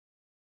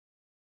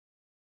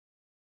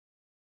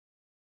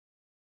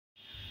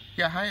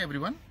Yeah, hi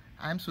everyone.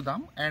 I am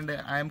Sudham and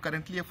I am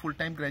currently a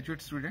full-time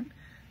graduate student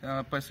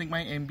pursuing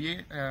my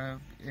MBA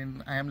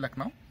in I am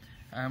Lucknow.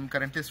 I am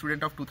currently a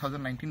student of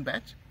 2019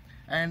 batch.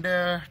 And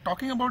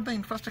talking about the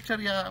infrastructure,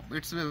 yeah,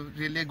 it's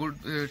really a good,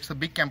 it's a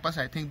big campus,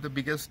 I think the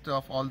biggest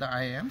of all the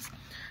IIMs.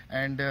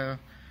 And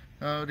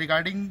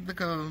regarding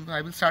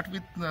I will start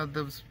with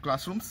the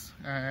classrooms.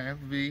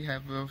 We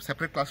have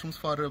separate classrooms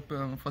for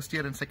first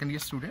year and second year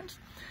students,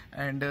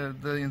 and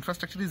the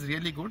infrastructure is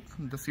really good.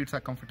 The seats are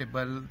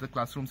comfortable, the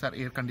classrooms are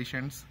air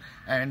conditioned,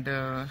 and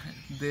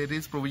there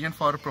is provision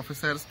for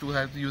professors to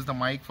have use the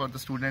mic for the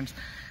students,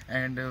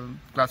 and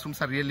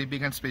classrooms are really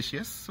big and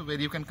spacious, so where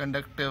you can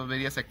conduct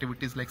various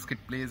activities like skit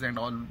plays and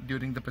all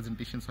during the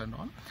presentations and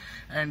all.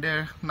 And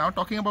now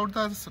talking about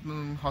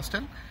the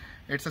hostel.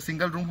 It's a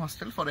single room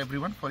hostel for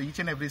everyone, for each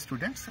and every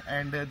students,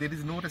 and there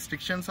is no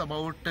restrictions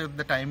about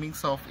the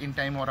timings of in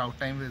time or out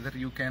time, whether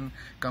you can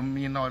come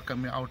in or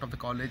come out of the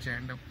college.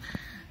 And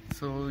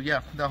so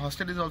yeah, the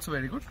hostel is also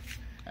very good.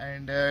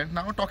 And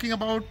now talking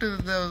about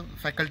the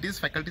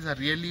faculties are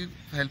really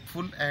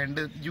helpful,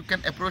 and you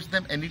can approach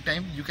them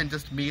anytime. You can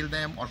just mail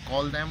them or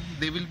call them.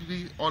 They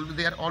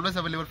are always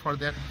available for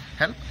their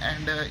help.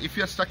 And if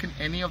you are stuck in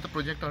any of the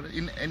project or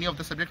in any of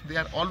the subject, they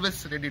are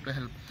always ready to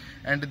help.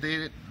 And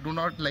they do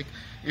not, like,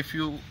 if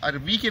you are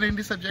weak in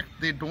any subject,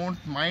 they don't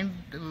mind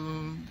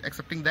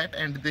accepting that,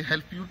 and they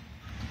help you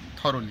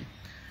thoroughly.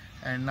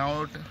 And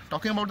now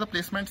talking about the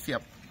placements, yeah,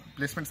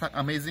 placements are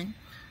amazing.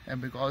 And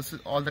because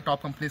all the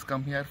top companies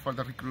come here for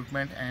the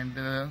recruitment,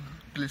 and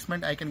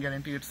placement, I can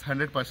guarantee it's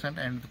 100%,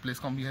 and the place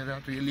come here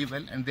are really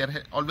well, and they are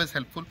always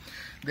helpful.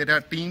 There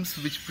are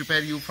teams which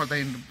prepare you for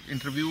the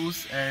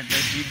interviews and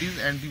GDs,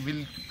 and we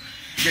will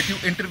get you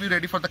interview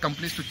ready for the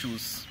companies to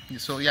choose.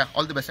 So yeah,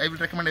 all the best. I will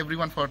recommend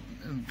everyone for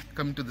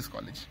coming to this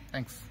college.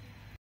 Thanks.